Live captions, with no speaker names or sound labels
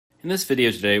In this video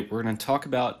today, we're going to talk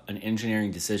about an engineering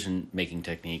decision-making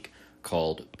technique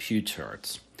called Pugh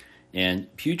Charts. And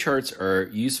Pugh Charts are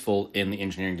useful in the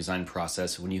engineering design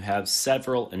process when you have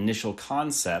several initial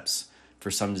concepts for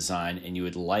some design and you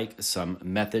would like some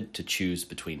method to choose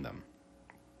between them.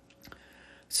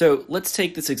 So let's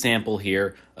take this example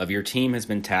here of your team has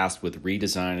been tasked with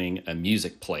redesigning a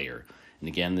music player. And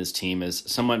again, this team is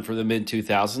someone from the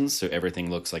mid-2000s, so everything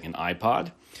looks like an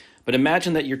iPod. But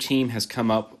imagine that your team has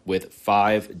come up with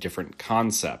 5 different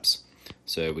concepts.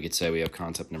 So we could say we have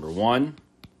concept number 1,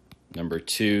 number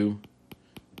 2,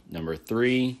 number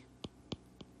 3,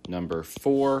 number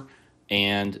 4,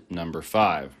 and number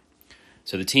 5.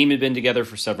 So the team had been together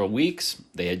for several weeks.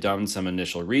 They had done some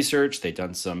initial research. They'd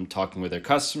done some talking with their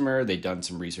customer. They'd done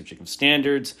some researching of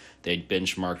standards. They'd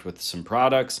benchmarked with some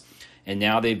products. And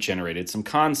now they've generated some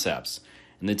concepts.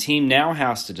 And the team now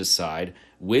has to decide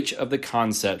which of the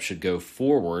concepts should go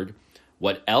forward,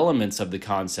 what elements of the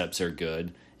concepts are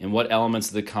good, and what elements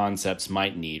of the concepts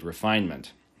might need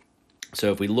refinement.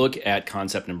 So if we look at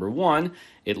concept number 1,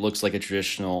 it looks like a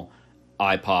traditional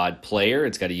iPod player.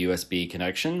 It's got a USB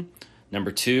connection.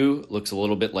 Number 2 looks a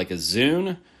little bit like a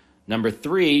Zune. Number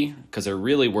 3, because they're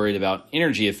really worried about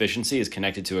energy efficiency, is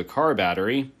connected to a car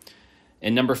battery.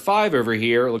 And number 5 over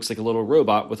here looks like a little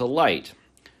robot with a light.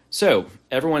 So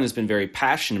everyone has been very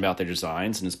passionate about their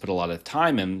designs and has put a lot of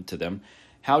time into them.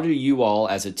 How do you all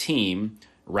as a team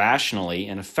rationally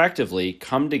and effectively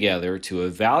come together to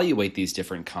evaluate these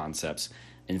different concepts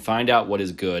and find out what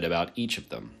is good about each of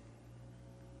them?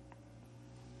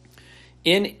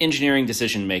 In engineering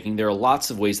decision making, there are lots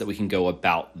of ways that we can go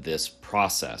about this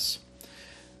process.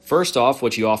 First off,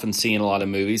 what you often see in a lot of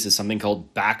movies is something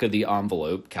called back of the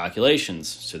envelope calculations.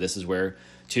 So this is where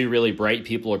 2 really bright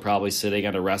people are probably sitting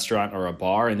at a restaurant or a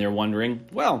bar and they're wondering,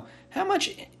 well, how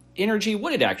much energy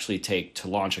would it actually take to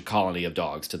launch a colony of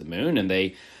dogs to the moon? And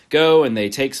they go and they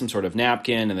take some sort of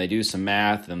napkin and they do some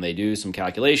math and they do some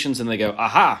calculations and they go,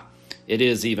 aha, it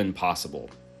is even possible.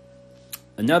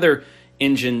 Another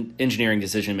engineering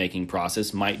decision-making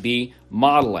process might be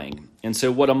modeling. And so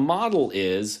what a model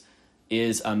is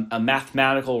a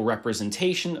mathematical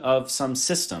representation of some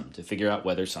system to figure out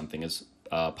whether something is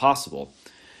possible.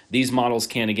 These models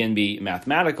can again be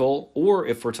mathematical, or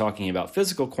if we're talking about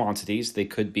physical quantities, they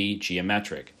could be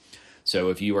geometric. So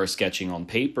if you are sketching on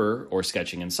paper or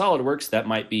sketching in SolidWorks, that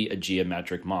might be a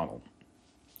geometric model.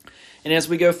 And as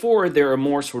we go forward, there are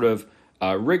more sort of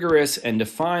rigorous and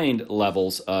defined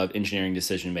levels of engineering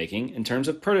decision making in terms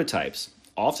of prototypes.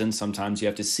 Often, sometimes you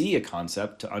have to see a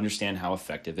concept to understand how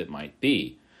effective it might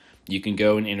be. You can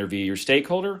go and interview your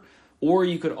stakeholder, or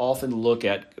you could often look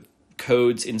at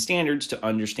codes and standards to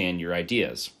understand your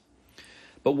ideas.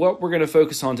 But what we're going to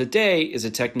focus on today is a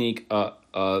technique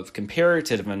of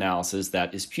comparative analysis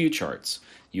that is Pugh Charts.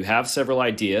 You have several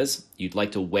ideas, you'd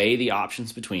like to weigh the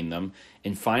options between them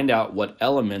and find out what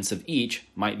elements of each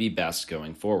might be best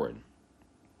going forward.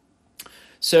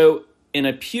 So in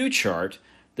a Pugh chart,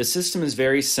 the system is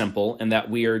very simple in that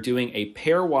we are doing a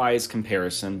pairwise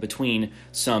comparison between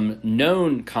some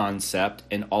known concept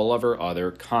and all of our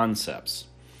other concepts.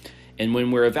 And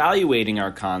when we're evaluating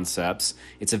our concepts,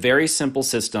 it's a very simple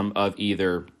system of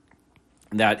either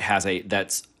that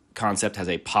concept has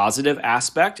a positive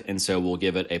aspect, and so we'll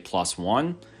give it a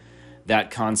 +1. That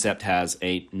concept has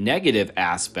a negative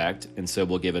aspect, and so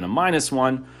we'll give it a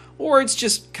 -1, or it's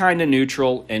just kind of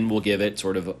neutral, and we'll give it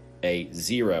sort of a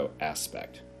 0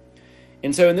 aspect.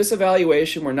 And so in this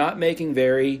evaluation, we're not making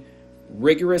very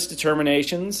rigorous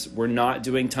determinations. We're not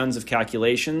doing tons of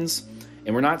calculations.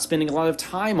 And we're not spending a lot of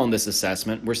time on this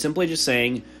assessment. We're simply just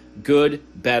saying good,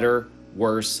 better,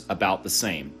 worse, about the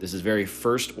same. This is very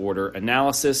first order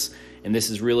analysis, and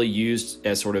this is really used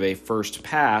as sort of a first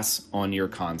pass on your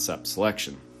concept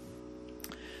selection.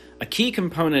 A key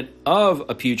component of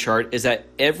a Pugh chart is that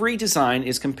every design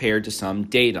is compared to some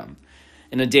datum.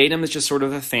 And a datum is just sort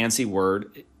of a fancy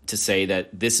word to say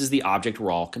that this is the object we're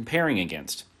all comparing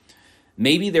against.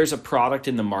 Maybe there's a product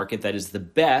in the market that is the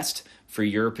best for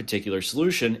your particular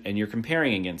solution and you're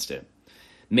comparing against it.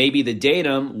 Maybe the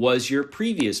datum was your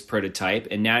previous prototype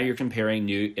and now you're comparing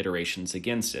new iterations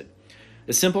against it.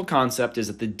 The simple concept is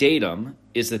that the datum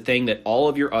is the thing that all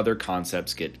of your other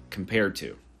concepts get compared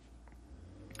to.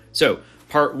 So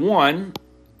part 1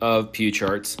 of Pugh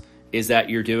Charts is that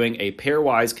you're doing a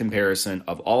pairwise comparison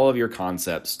of all of your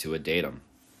concepts to a datum.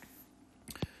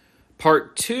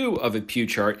 Part 2 of a Pugh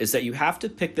chart is that you have to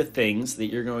pick the things that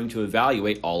you're going to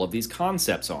evaluate all of these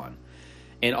concepts on.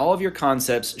 And all of your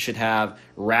concepts should have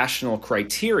rational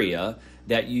criteria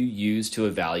that you use to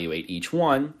evaluate each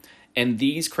one. And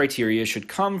these criteria should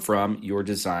come from your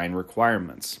design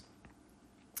requirements.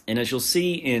 And as you'll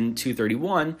see in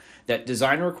 231, that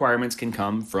design requirements can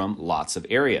come from lots of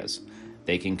areas.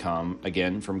 They can come,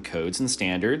 again, from codes and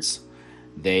standards.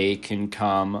 They can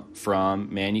come from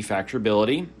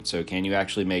manufacturability, so can you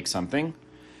actually make something?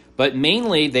 But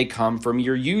mainly they come from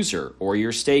your user or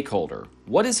your stakeholder.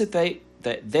 What is it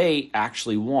that they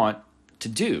actually want to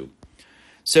do?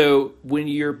 So when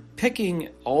you're picking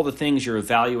all the things you're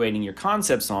evaluating your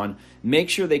concepts on, make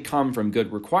sure they come from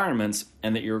good requirements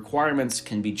and that your requirements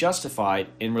can be justified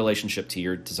in relationship to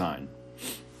your design.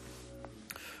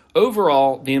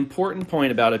 Overall, the important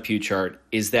point about a Pugh chart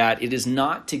is that it is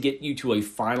not to get you to a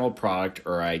final product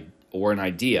or an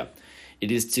idea.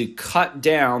 It is to cut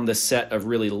down the set of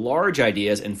really large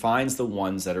ideas and finds the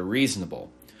ones that are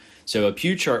reasonable. So a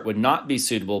Pugh chart would not be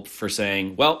suitable for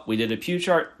saying, well, we did a Pugh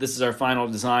chart, this is our final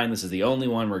design, this is the only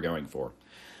one we're going for.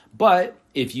 But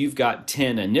if you've got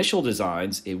 10 initial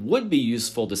designs, it would be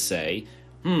useful to say,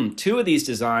 2 of these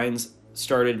designs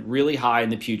started really high in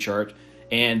the Pugh chart,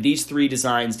 and these 3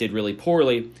 designs did really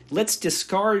poorly. Let's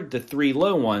discard the 3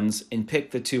 low ones and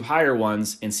pick the 2 higher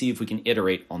ones and see if we can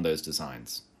iterate on those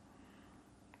designs.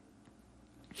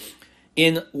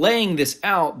 In laying this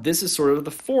out, this is sort of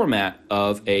the format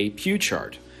of a Pugh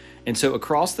chart. And so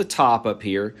across the top up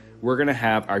here, we're going to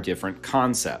have our different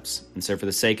concepts. And so for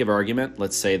the sake of argument,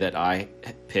 let's say that I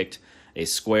picked a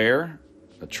square,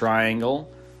 a triangle,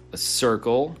 a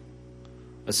circle,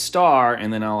 a star,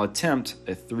 and then I'll attempt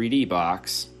a 3D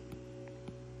box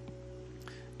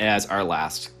as our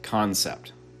last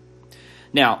concept.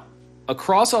 Now,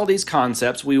 across all these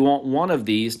concepts, we want one of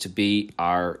these to be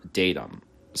our datum.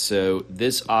 So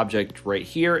this object right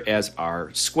here as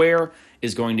our square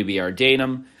is going to be our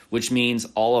datum, which means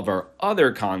all of our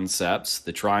other concepts,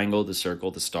 the triangle, the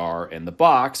circle, the star, and the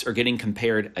box, are getting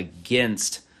compared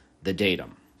against the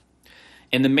datum.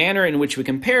 And the manner in which we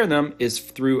compare them is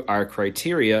through our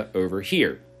criteria over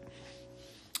here.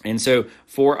 And so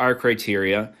for our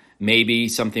criteria, maybe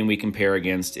something we compare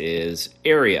against is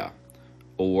area,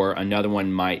 or another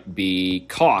one might be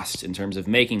cost in terms of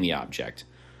making the object.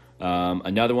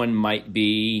 Another one might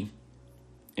be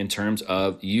in terms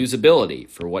of usability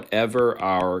for whatever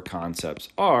our concepts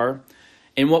are.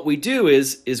 And what we do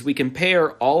is we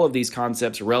compare all of these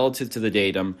concepts relative to the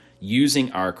datum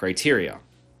using our criteria.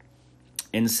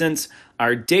 And since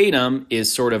our datum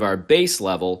is sort of our base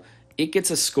level, it gets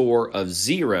a score of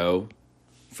 0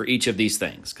 for each of these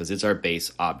things because it's our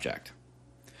base object.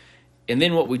 And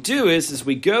then what we do is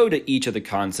we go to each of the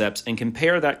concepts and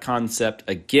compare that concept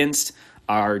against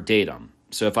our datum.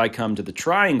 So if I come to the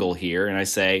triangle here and I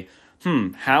say,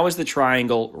 how is the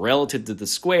triangle relative to the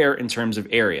square in terms of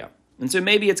area? And so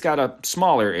maybe it's got a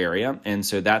smaller area, and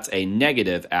so that's a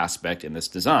negative aspect in this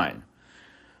design.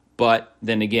 But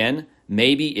then again,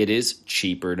 maybe it is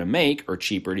cheaper to make or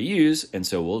cheaper to use, and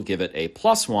so we'll give it a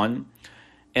 +1.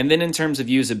 And then in terms of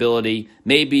usability,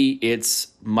 maybe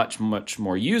it's much, much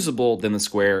more usable than the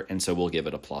square, and so we'll give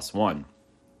it a +1.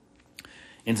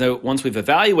 And so once we've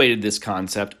evaluated this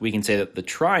concept, we can say that the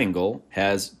triangle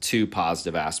has 2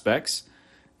 positive aspects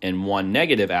and 1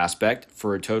 negative aspect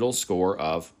for a total score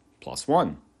of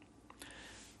 +1.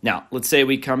 Now, let's say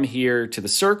we come here to the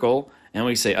circle and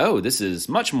we say, oh, this is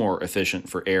much more efficient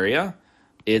for area,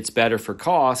 it's better for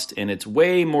cost, and it's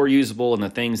way more usable in the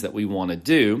things that we want to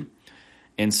do.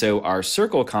 And so our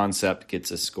circle concept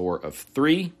gets a score of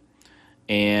 3.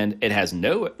 And it has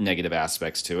no negative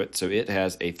aspects to it, so it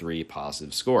has a 3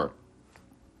 positive score.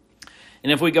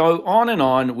 And if we go on and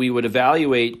on, we would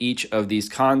evaluate each of these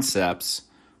concepts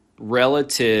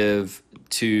relative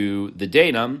to the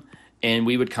datum, and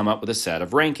we would come up with a set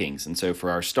of rankings. And so for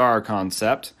our star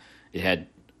concept, it had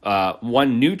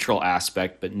 1 neutral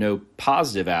aspect, but no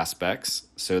positive aspects,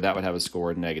 so that would have a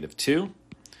score of -2.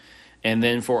 And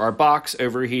then for our box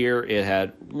over here, it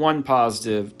had 1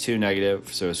 positive, 2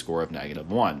 negative, so a score of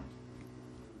 -1.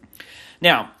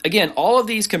 Now, again, all of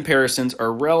these comparisons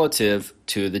are relative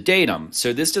to the datum.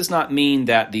 So this does not mean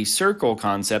that the circle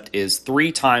concept is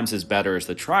 3 times as better as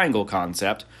the triangle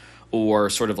concept, or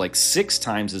sort of like 6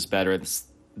 times as better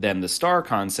than the star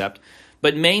concept,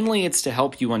 but mainly it's to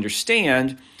help you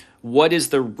understand what is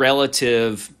the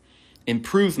relative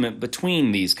improvement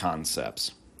between these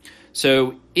concepts.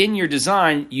 So in your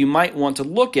design, you might want to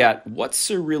look at what's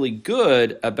so really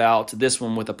good about this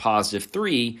one with a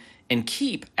 +3 and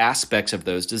keep aspects of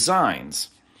those designs.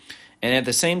 And at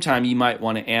the same time, you might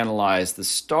want to analyze the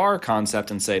star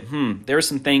concept and say, there are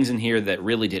some things in here that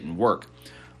really didn't work.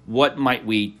 What might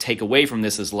we take away from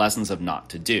this as lessons of not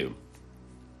to do?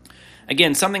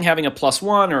 Again, something having a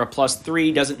 +1 or a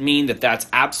 +3 doesn't mean that that's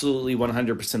absolutely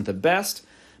 100% the best,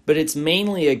 but it's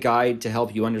mainly a guide to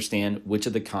help you understand which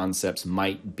of the concepts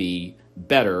might be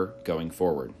better going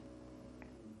forward.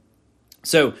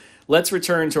 So let's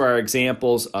return to our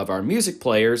examples of our music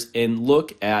players and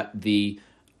look at the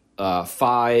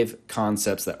 5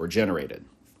 concepts that were generated.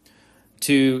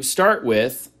 To start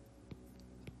with,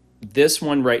 this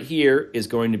one right here is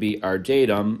going to be our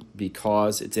datum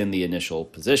because it's in the initial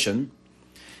position.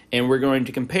 And we're going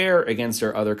to compare against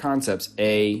our other concepts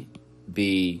A,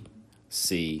 B,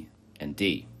 C, and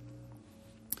D.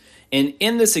 And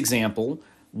in this example,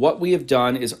 what we have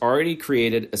done is already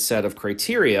created a set of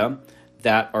criteria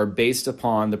that are based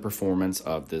upon the performance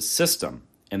of this system.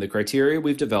 And the criteria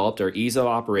we've developed are ease of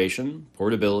operation,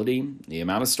 portability, the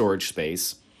amount of storage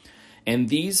space. And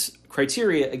these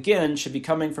criteria, again, should be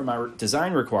coming from our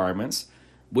design requirements,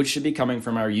 which should be coming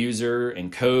from our user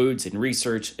and codes and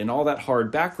research and all that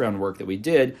hard background work that we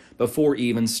did before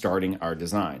even starting our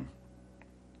design.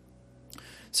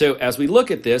 So as we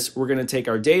look at this, we're going to take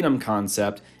our datum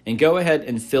concept and go ahead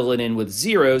and fill it in with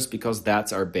zeros because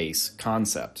that's our base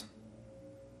concept.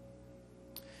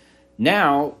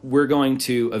 Now we're going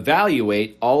to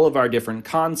evaluate all of our different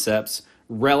concepts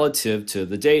relative to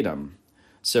the datum.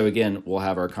 So again, we'll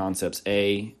have our concepts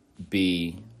A,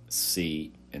 B,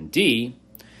 C, and D.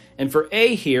 And for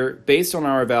A here, based on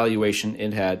our evaluation,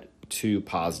 it had 2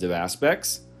 positive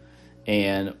aspects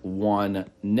and 1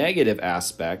 negative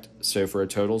aspect, so for a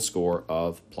total score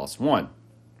of +1.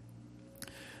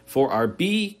 For our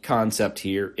B concept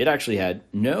here, it actually had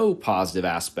no positive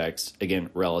aspects, again,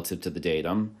 relative to the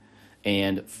datum,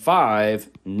 and 5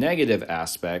 negative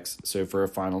aspects, so for a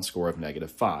final score of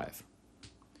 -5.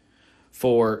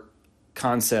 For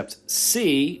concept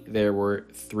C, there were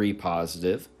 3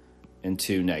 positive and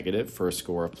 2 negative for a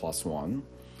score of +1.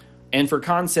 And for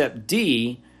concept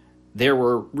D, there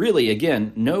were really,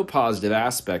 again, no positive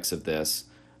aspects of this,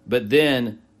 but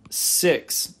then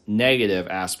 6 negative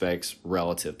aspects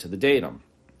relative to the datum.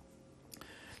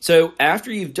 So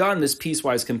after you've done this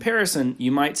piecewise comparison,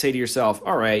 you might say to yourself,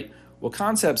 all right, well,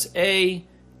 concepts A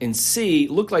and C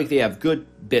look like they have good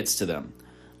bits to them.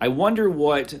 I wonder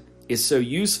what is so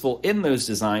useful in those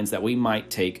designs that we might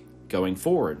take going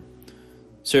forward.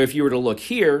 So if you were to look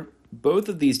here, both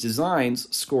of these designs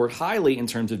scored highly in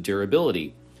terms of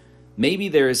durability. Maybe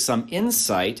there is some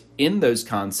insight in those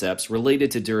concepts related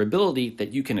to durability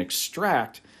that you can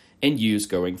extract and use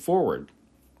going forward.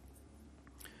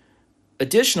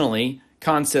 Additionally,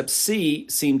 concept C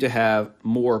seemed to have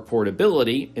more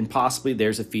portability, and possibly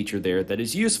there's a feature there that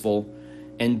is useful,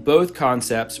 and both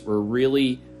concepts were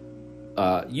really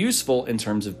useful in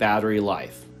terms of battery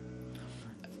life.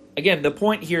 Again, the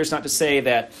point here is not to say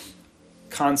that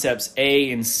concepts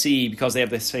A and C, because they have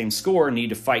the same score, need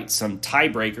to fight some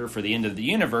tiebreaker for the end of the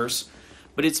universe,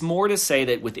 but it's more to say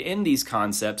that within these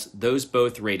concepts, those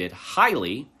both rated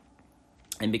highly,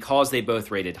 and because they both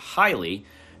rated highly,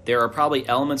 there are probably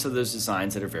elements of those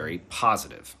designs that are very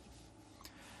positive.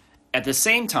 At the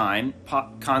same time,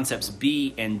 concepts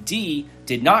B and D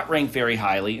did not rank very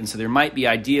highly, and so there might be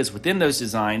ideas within those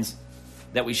designs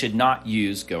that we should not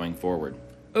use going forward.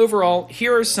 Overall,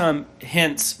 here are some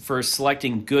hints for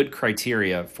selecting good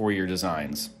criteria for your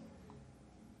designs.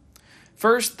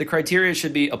 First, the criteria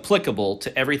should be applicable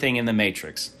to everything in the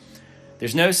matrix.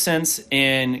 There's no sense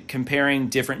in comparing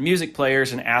different music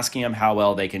players and asking them how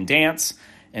well they can dance,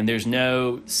 and there's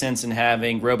no sense in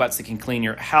having robots that can clean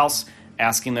your house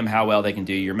asking them how well they can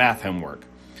do your math homework.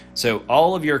 So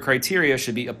all of your criteria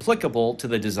should be applicable to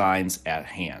the designs at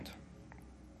hand.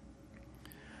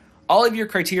 All of your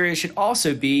criteria should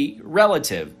also be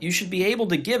relative. You should be able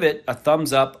to give it a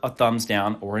thumbs up, a thumbs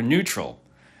down, or a neutral.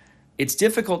 It's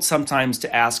difficult sometimes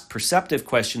to ask perceptive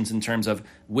questions in terms of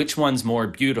which one's more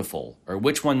beautiful or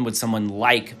which one would someone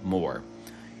like more.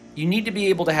 You need to be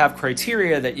able to have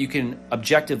criteria that you can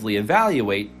objectively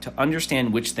evaluate to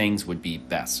understand which things would be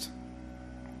best.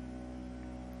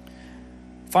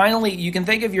 Finally, you can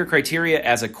think of your criteria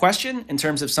as a question in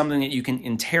terms of something that you can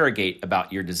interrogate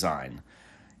about your design.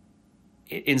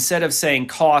 Instead of saying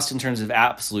cost in terms of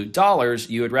absolute dollars,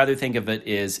 you would rather think of it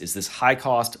as, is this high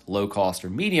cost, low cost, or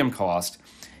medium cost?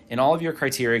 And all of your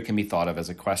criteria can be thought of as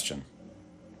a question.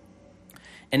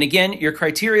 And again, your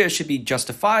criteria should be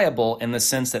justifiable in the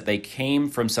sense that they came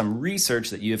from some research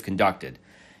that you have conducted.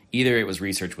 Either it was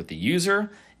research with the user,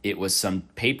 it was some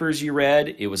papers you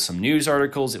read, it was some news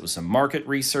articles, it was some market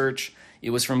research, it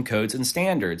was from codes and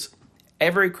standards.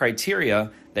 Every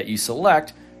criteria that you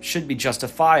select should be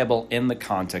justifiable in the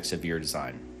context of your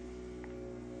design.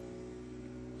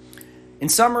 In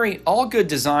summary, all good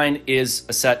design is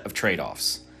a set of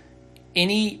trade-offs.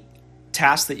 Any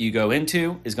task that you go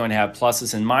into is going to have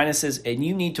pluses and minuses, and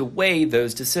you need to weigh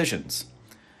those decisions.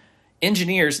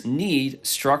 Engineers need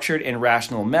structured and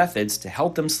rational methods to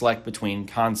help them select between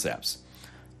concepts.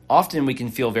 Often we can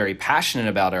feel very passionate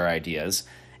about our ideas,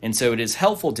 and so it is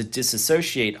helpful to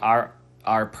disassociate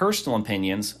our personal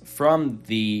opinions from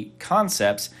the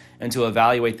concepts and to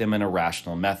evaluate them in a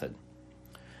rational method.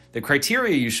 The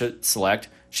criteria you should select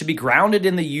should be grounded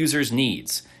in the user's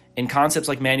needs, in concepts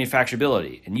like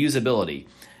manufacturability and usability,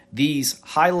 these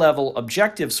high-level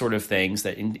objective sort of things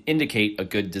that indicate a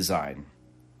good design.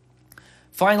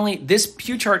 Finally, this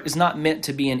Pugh chart is not meant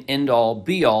to be an end-all,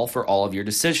 be-all for all of your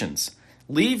decisions.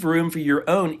 Leave room for your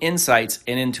own insights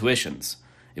and intuitions.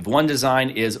 If one design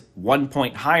is 1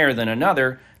 point higher than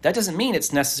another, that doesn't mean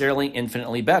it's necessarily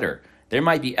infinitely better. There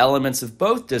might be elements of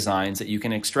both designs that you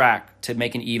can extract to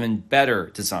make an even better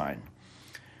design.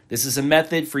 This is a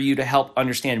method for you to help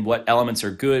understand what elements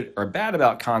are good or bad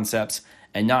about concepts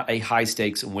and not a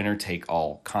high-stakes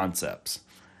winner-take-all concepts.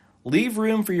 Leave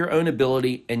room for your own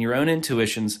ability and your own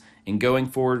intuitions in going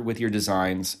forward with your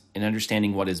designs and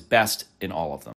understanding what is best in all of them.